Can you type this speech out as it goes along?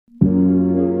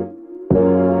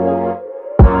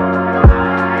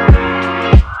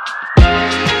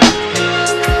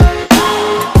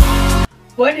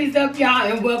up,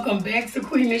 y'all, and welcome back to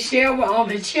Qui Nichelle. We're on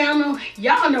the channel.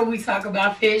 Y'all know we talk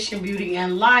about fashion, beauty,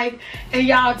 and life. And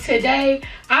y'all, today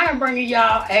I am bringing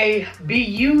y'all a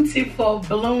beautiful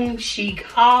Bloomchic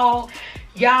haul.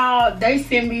 Y'all, they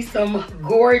sent me some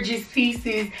gorgeous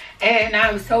pieces, and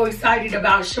I'm so excited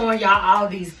about showing y'all all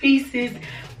these pieces.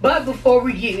 But before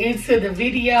we get into the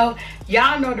video,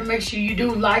 y'all know to make sure you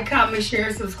do like, comment, share,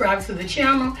 and subscribe to the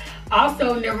channel.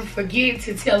 Also, never forget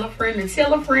to tell a friend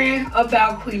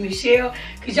about Qui Nichelle,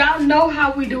 because y'all know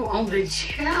how we do on the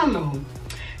channel.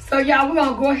 So y'all, we're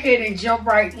gonna go ahead and jump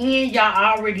right in. Y'all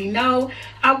already know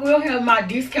I will have my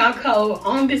discount code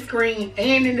on the screen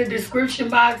and in the description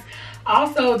box.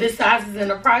 Also, the sizes and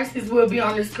the prices will be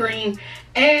on the screen,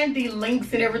 and the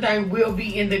links and everything will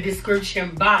be in the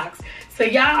description box. So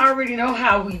y'all already know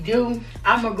how we do.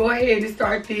 I'm gonna go ahead and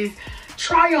start this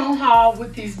try on haul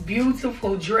with this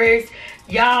beautiful dress.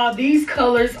 Y'all, these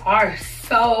colors are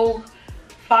so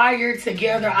fire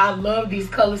together. I love these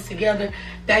colors together.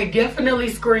 They definitely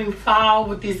scream fall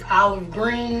with this olive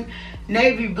green,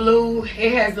 navy blue.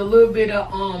 It has a little bit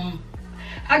of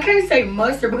I can't say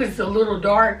mustard because it's a little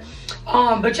dark,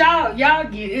 but y'all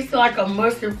get, it's like a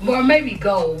mustard, or maybe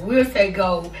gold, we'll say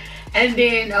gold. And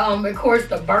then of course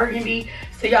the burgundy.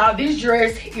 So y'all, this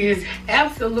dress is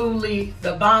absolutely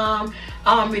the bomb.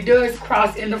 It does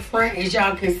cross in the front, as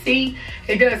y'all can see.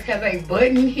 It does have a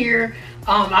button here.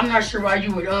 I'm not sure why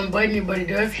you would unbutton it, but it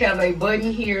does have a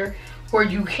button here where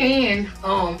you can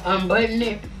unbutton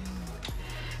it.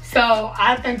 So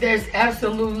I think that's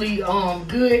absolutely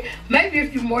good. Maybe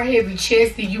if you're more heavy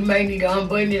chested, you may need to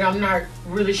unbutton it. I'm not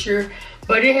really sure,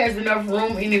 but it has enough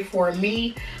room in it for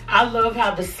me. I love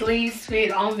how the sleeves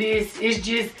fit on this. It's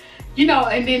just, you know,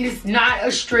 and then it's not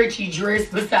a stretchy dress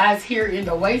besides here in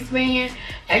the waistband.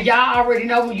 And y'all already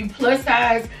know when you plus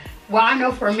size, well, I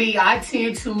know for me, I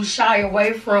tend to shy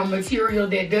away from material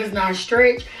that does not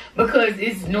stretch because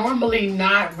it's normally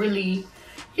not really,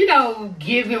 you know,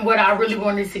 giving what I really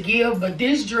wanted to give. But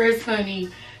this dress, honey,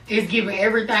 is giving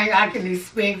everything I can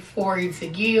expect for it to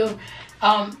give.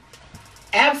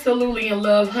 Absolutely in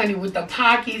love, honey, with the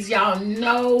pockets. Y'all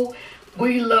know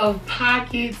we love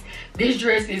pockets. This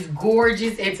dress is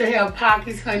gorgeous, and to have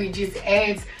pockets, honey, just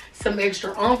adds some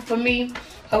extra oomph for me.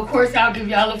 Of course, I'll give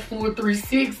y'all a full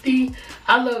 360.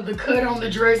 I love the cut on the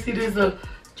dress. It is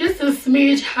just a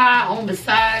smidge high on the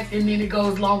sides, and then it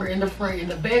goes longer in the front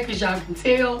and the back, as y'all can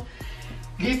tell.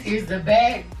 This is the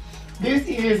back. This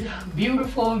is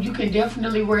beautiful. You can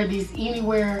definitely wear this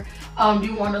anywhere.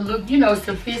 You want to look, you know,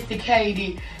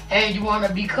 sophisticated, and you want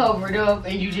to be covered up,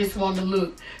 and you just want to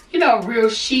look, you know, real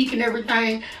chic and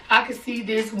everything. I could see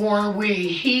this worn with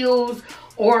heels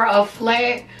or a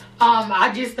flat.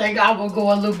 I just think I will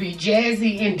go a little bit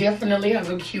jazzy and definitely have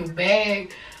a cute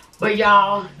bag. But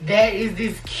y'all, that is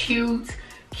this cute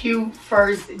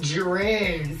first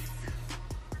dress.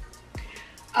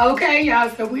 Okay, y'all,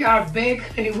 so we are back,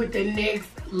 honey, with the next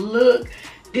look.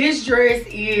 This dress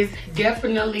is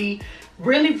definitely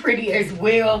really pretty as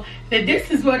well. Now,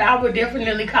 this is what I would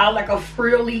definitely call like a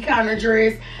frilly kind of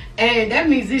dress, and that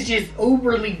means it's just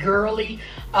uberly girly.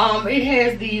 It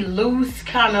has the loose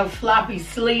kind of floppy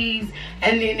sleeves,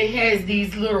 and then it has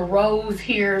these little rows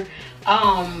here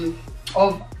of,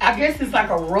 I guess it's like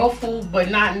a ruffle, but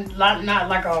not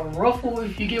like a ruffle,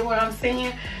 if you get what I'm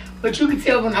saying. But you can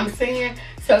tell what I'm saying.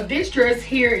 So this dress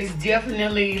here is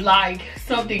definitely like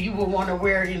something you would want to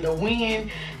wear in the wind.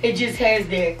 It just has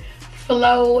that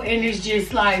flow, and it's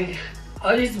just like,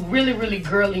 oh, it's really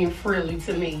girly and frilly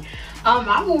to me.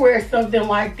 I would wear something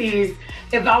like this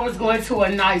if I was going to a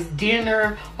nice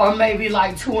dinner, or maybe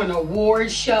like to an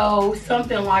award show,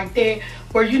 something like that,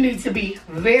 where you need to be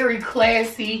very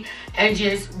classy and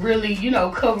just really, you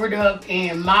know, covered up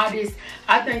and modest.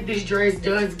 I think this dress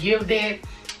does give that.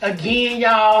 Again,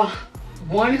 y'all,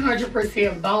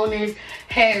 100% bonus,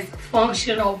 has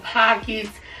functional pockets.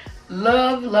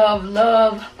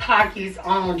 Love pockets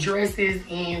on dresses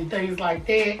and things like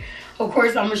that. Of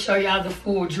course, I'm gonna show y'all the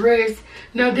full dress.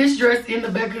 Now, this dress in the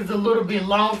back is a little bit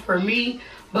long for me,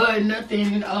 but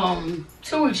nothing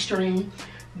too extreme.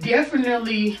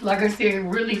 Definitely, like I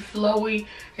said, really flowy.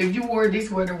 If you wore this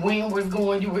where the wind was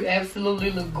going, you would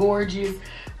absolutely look gorgeous.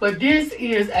 But this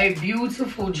is a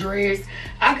beautiful dress.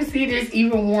 I could see this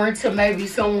even worn to maybe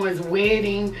someone's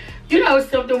wedding. You know,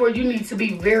 something where you need to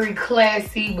be very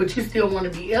classy, but you still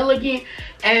want to be elegant.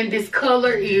 And this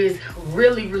color is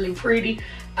really pretty.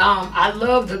 I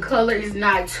love the color. It's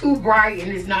not too bright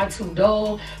and it's not too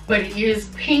dull, but it is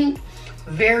pink,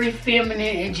 very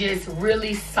feminine, and just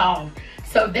really soft.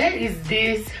 So that is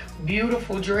this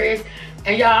beautiful dress.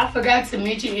 And y'all, I forgot to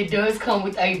mention, it does come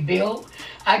with a belt.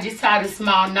 I just tied a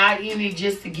small knot in it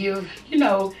just to give, you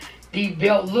know, the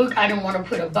belt look. I didn't want to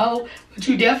put a bow, but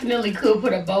you definitely could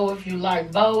put a bow if you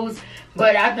like bows.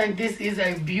 But I think this is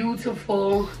a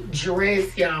beautiful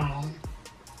dress, y'all.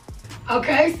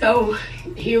 Okay, so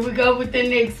here we go with the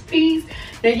next piece.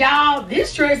 Now, y'all,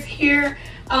 this dress here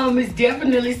is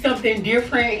definitely something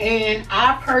different, and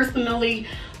I personally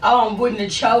wouldn't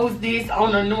have chose this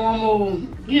on a normal,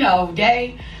 you know,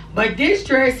 day. But this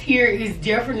dress here is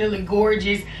definitely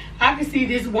gorgeous. I can see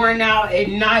this worn out at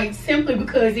night simply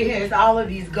because it has all of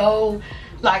these gold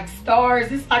like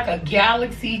stars. It's like a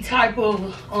galaxy type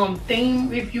of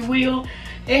theme, if you will.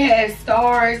 It has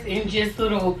stars and just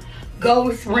little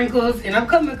gold sprinkles, and I'm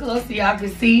coming close so y'all can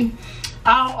see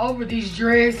all over this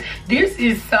dress. This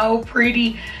is so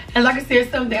pretty, and like I said,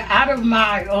 something out of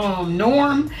my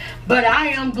norm, but I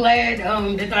am glad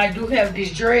that I do have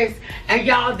this dress. And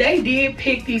y'all, they did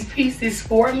pick these pieces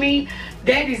for me.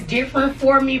 That is different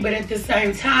for me, but at the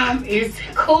same time it's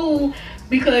cool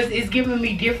because it's giving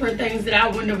me different things that I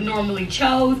wouldn't have normally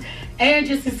chose, and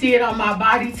just to see it on my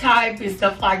body type and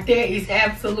stuff like that is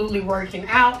absolutely working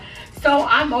out. So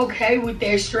I'm okay with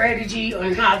their strategy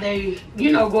on how they,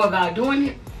 you know, go about doing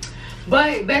it.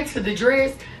 But back to the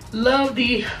dress. Love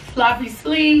the floppy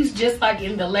sleeves, just like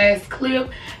in the last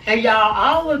clip. And y'all,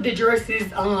 all of the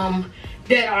dresses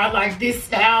that are like this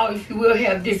style, if you will,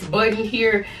 have this button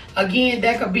here. Again,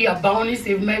 that could be a bonus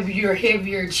if maybe you're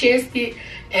heavier chested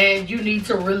and you need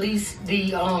to release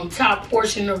the top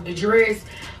portion of the dress.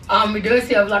 It does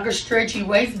have like a stretchy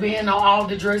waistband on all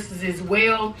the dresses as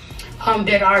well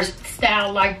that are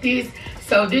styled like this.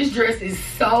 So this dress is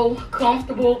so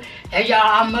comfortable, and y'all,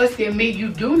 I must admit, you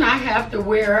do not have to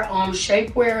wear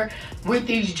shapewear with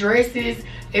these dresses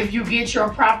if you get your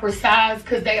proper size,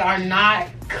 because they are not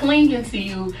clinging to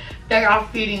you. They are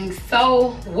fitting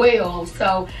so well.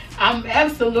 So I'm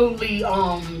absolutely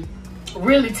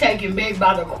really taken back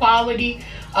by the quality.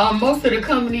 Most of the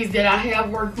companies that I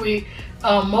have worked with,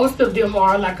 most of them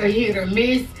are like a hit or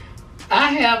miss.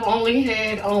 I have only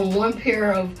had one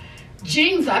pair of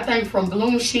jeans, I think, from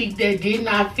Bloomchic that did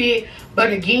not fit.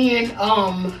 But again,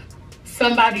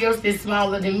 somebody else that's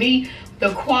smaller than me,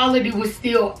 the quality was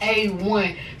still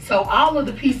A1. So all of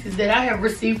the pieces that I have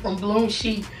received from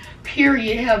Bloomchic,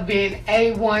 period, have been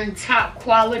A1 top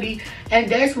quality, and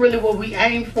that's really what we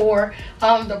aim for.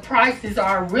 The prices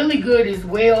are really good as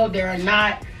well. They're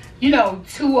not, you know,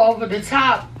 too over the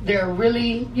top. They're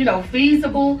really, you know,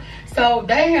 feasible. So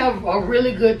they have a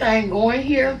really good thing going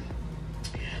here.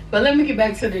 But let me get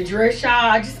back to the dress, y'all.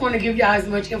 I just want to give y'all as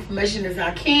much information as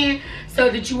I can so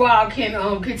that you all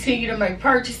can continue to make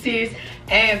purchases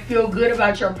and feel good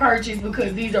about your purchase,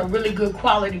 because these are really good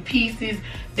quality pieces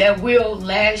that will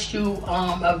last you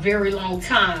a very long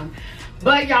time.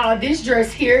 But y'all, this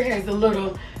dress here has a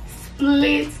little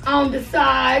splits on the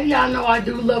side. Y'all know I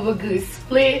do love a good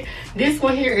split. This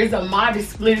one here is a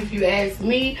modest split if you ask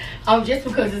me, just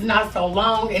because it's not so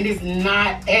long and it's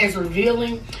not as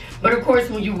revealing. But of course,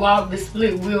 when you walk, the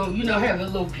split will, you know, have a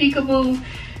little peekaboo.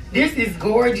 This is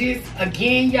gorgeous.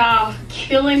 Again, y'all,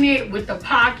 killing it with the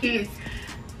pockets.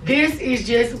 This is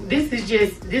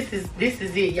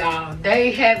it, y'all.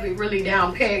 They have it really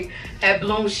down packed at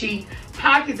Bloomchic.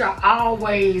 Pockets are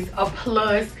always a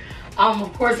plus.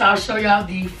 Of course, I'll show y'all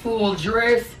the full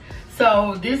dress.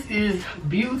 So this is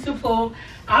beautiful.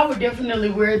 I would definitely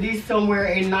wear this somewhere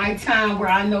at nighttime where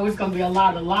I know it's gonna be a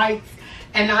lot of lights,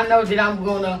 and I know that I'm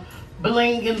gonna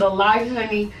bling in the light,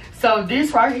 honey. So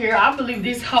this right here, I believe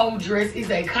this whole dress is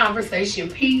a conversation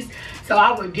piece. So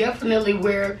I would definitely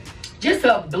wear just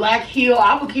a black heel.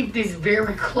 I would keep this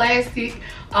very classic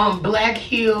black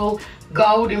heel,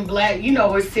 gold and black, you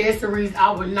know, accessories.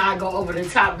 I would not go over the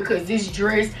top because this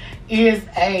dress is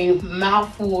a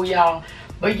mouthful, y'all.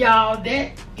 But y'all,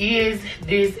 that is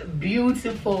this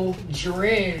beautiful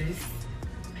dress.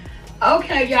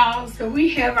 Okay, y'all, so we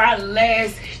have our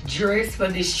last dress for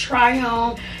this try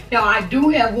on. Now, I do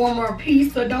have one more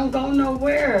piece, so don't go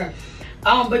nowhere.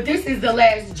 But this is the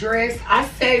last dress. I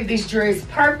saved this dress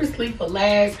purposely for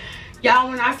last. Y'all,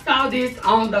 when I saw this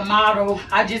on the model,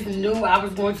 I just knew I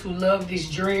was going to love this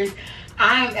dress.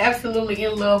 I am absolutely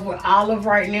in love with olive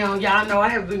right now. Y'all know I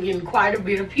have been getting quite a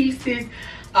bit of pieces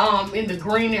in the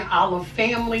green and olive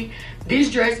family.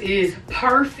 This dress is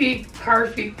perfect for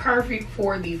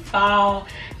the fall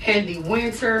and the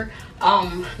winter.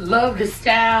 Love the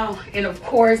style, and of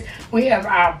course we have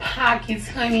our pockets,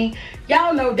 honey.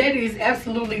 Y'all know that is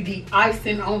absolutely the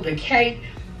icing on the cake.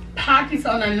 pockets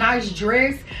on a nice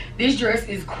dress. This dress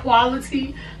is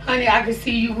quality, honey. I can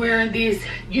see you wearing this,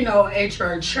 you know, at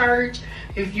your church.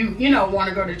 If you know, want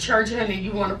to go to church, honey,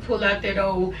 you want to pull out that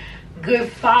old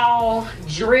good fall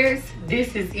dress,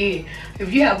 this is it.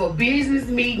 If you have a business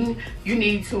meeting, you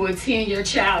need to attend your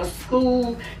child's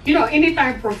school, you know,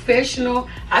 anything professional,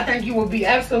 I think you will be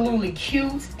absolutely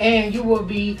cute, and you will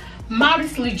be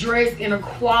modestly dressed in a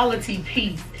quality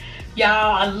piece.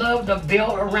 Y'all, I love the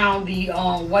belt around the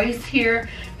waist here.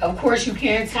 Of course, you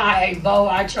can tie a bow.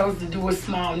 I chose to do a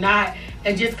small knot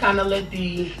and just kind of let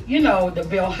the, you know, the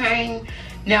belt hang.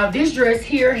 Now, this dress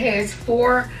here has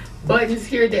 4 buttons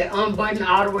here that unbutton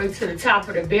all the way to the top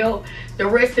of the belt. The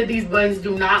rest of these buttons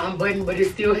do not unbutton, but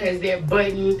it still has that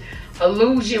button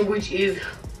illusion, which is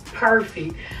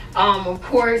perfect. Of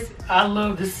course, I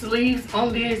love the sleeves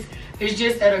on this. It's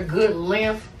just at a good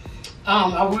length.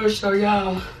 I will show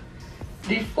y'all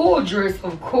the full dress,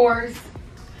 of course.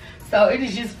 So it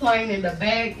is just plain in the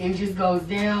back and just goes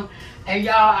down. And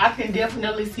y'all, I can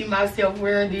definitely see myself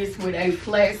wearing this with a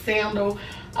flat sandal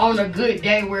on a good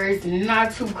day where it's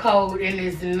not too cold and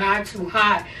it's not too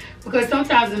hot, because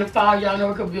sometimes in the fall, y'all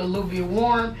know, it could be a little bit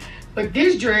warm. But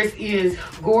this dress is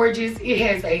gorgeous. It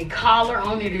has a collar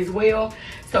on it as well,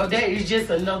 so that is just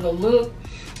another look.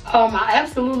 I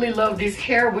absolutely love this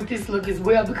hair with this look as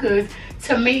well, because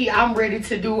to me, I'm ready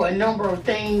to do a number of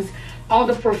things on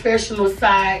the professional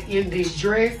side in this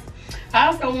dress. I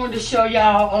also wanted to show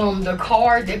y'all the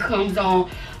card that comes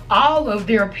on all of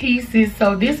their pieces.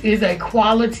 So this is a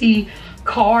quality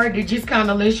card that just kind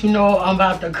of lets you know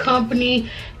about the company,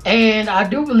 and I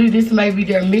do believe this may be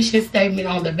their mission statement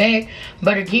on the back.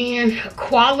 But again,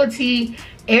 quality,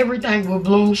 everything with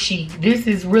Bloomchic. This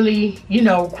is really, you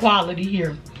know, quality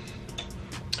here.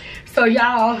 So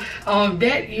y'all,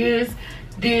 that is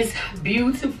this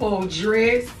beautiful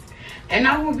dress, and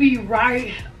I will be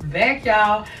right back,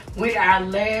 y'all, with our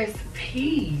last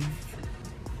piece.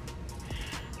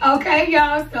 Okay,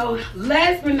 y'all, so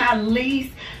last but not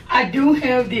least, I do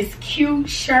have this cute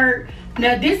shirt.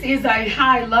 Now, this is a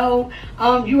high-low.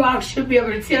 You all should be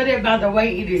able to tell that by the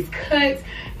way it is cut.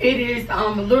 It is a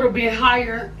little bit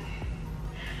higher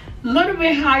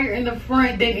in the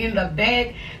front than in the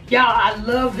back. Y'all, I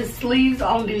love the sleeves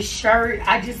on this shirt.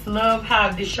 I just love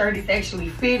how this shirt is actually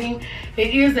fitting.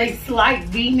 It is a slight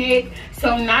V-neck,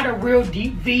 so not a real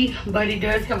deep V, but it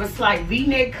does have a slight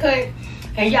V-neck cut.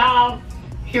 And y'all,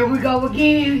 here we go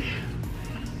again.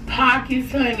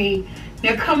 Pockets, honey.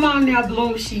 Now, come on now,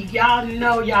 Bloomchic. Y'all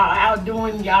know y'all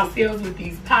outdoing yourselves with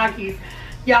these pockets.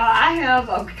 Y'all, I have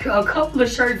a couple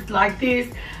of shirts like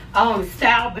this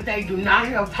style, but they do not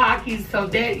have pockets, so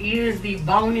that is the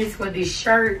bonus for this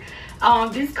shirt.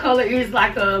 This color is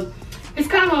like it's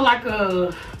kind of like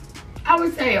I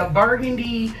would say a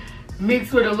burgundy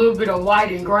mixed with a little bit of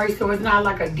white and gray, so it's not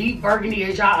like a deep burgundy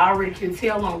as y'all already can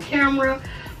tell on camera.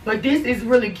 But this is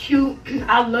really cute.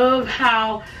 I love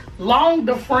how long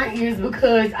the front is,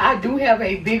 because I do have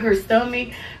a bigger stomach,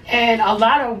 and a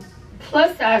lot of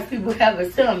plus size people have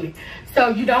a stomach. So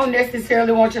you don't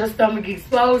necessarily want your stomach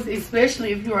exposed,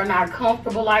 especially if you are not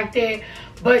comfortable like that.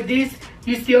 But this,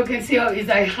 you still can tell, is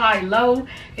a high-low.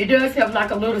 It does have like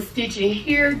a little stitch in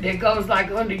here that goes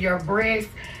like under your breast.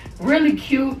 Really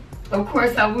cute. Of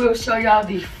course, I will show y'all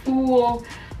the full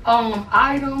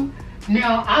item.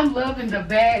 Now, I'm loving the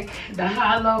back. The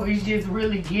high-low is just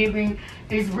really giving.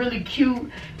 It's really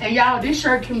cute. And y'all, this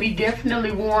shirt can be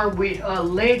definitely worn with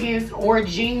leggings or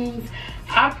jeans.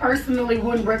 I personally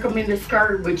wouldn't recommend a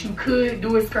skirt, but you could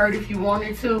do a skirt if you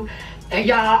wanted to. And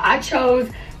y'all, I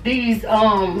chose these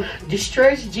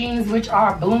distressed jeans, which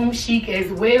are Bloomchic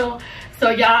as well. So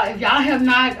y'all, if y'all have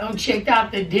not checked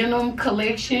out the denim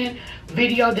collection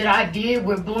video that I did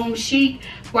with Bloomchic,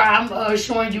 where I'm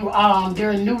showing you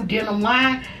their new denim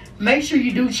line, make sure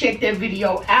you do check that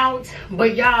video out.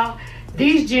 But y'all,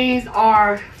 these jeans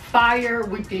are fire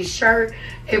with this shirt.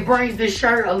 It brings the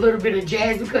shirt a little bit of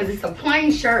jazz because it's a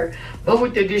plain shirt, but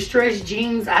with the distressed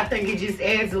jeans, I think it just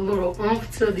adds a little oomph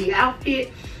to the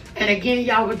outfit. And again,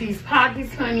 y'all, with these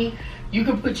pockets, honey, you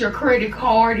can put your credit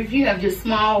card, if you have your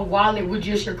small wallet with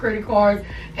just your credit cards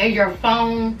and your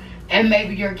phone and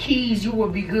maybe your keys, you will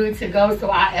be good to go. So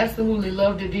I absolutely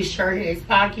love that this shirt has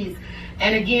pockets.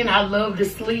 And again, I love the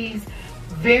sleeves.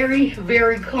 Very,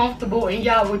 very comfortable. And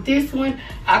y'all, with this one,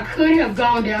 I could have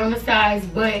gone down the size,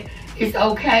 but it's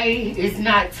okay. It's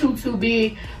not too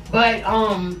big. But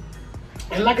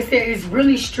and like I said, it's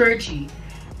really stretchy,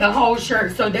 the whole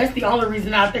shirt. So that's the only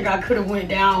reason I think I could have went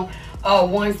down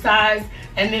one size,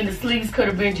 and then the sleeves could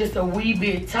have been just a wee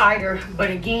bit tighter.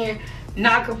 But again,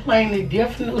 not complaining.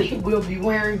 Definitely will be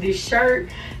wearing this shirt,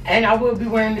 and I will be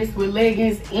wearing this with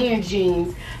leggings and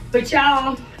jeans. But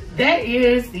y'all, that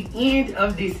is the end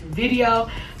of this video.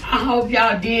 I hope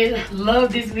y'all did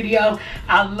love this video.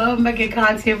 I love making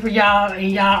content for y'all,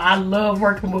 and y'all, I love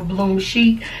working with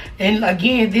Bloomchic. And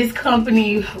again, this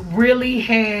company really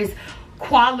has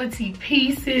quality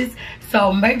pieces,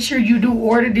 so make sure you do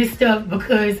order this stuff,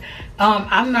 because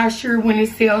I'm not sure when it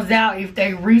sells out if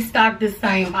they restock the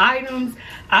same items.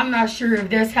 I'm not sure if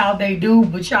that's how they do,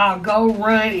 but y'all go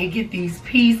run and get these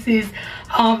pieces.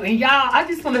 And y'all, I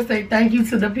just want to say thank you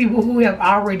to the people who have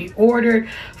already ordered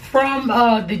from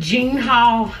the jean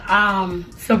haul.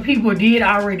 Some people did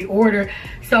already order,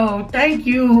 so thank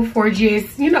you for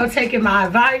just, you know, taking my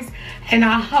advice. And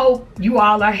I hope you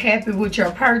all are happy with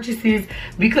your purchases,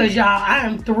 because y'all, I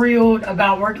am thrilled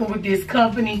about working with this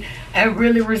company and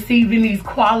really receiving these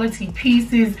quality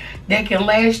pieces that can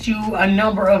last you a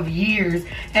number of years.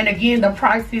 And again, the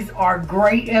prices are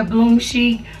great at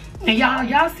Bloomchic. And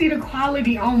y'all see the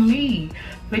quality on me.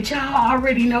 But y'all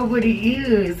already know what it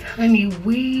is. Honey,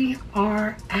 we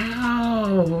are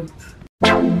out.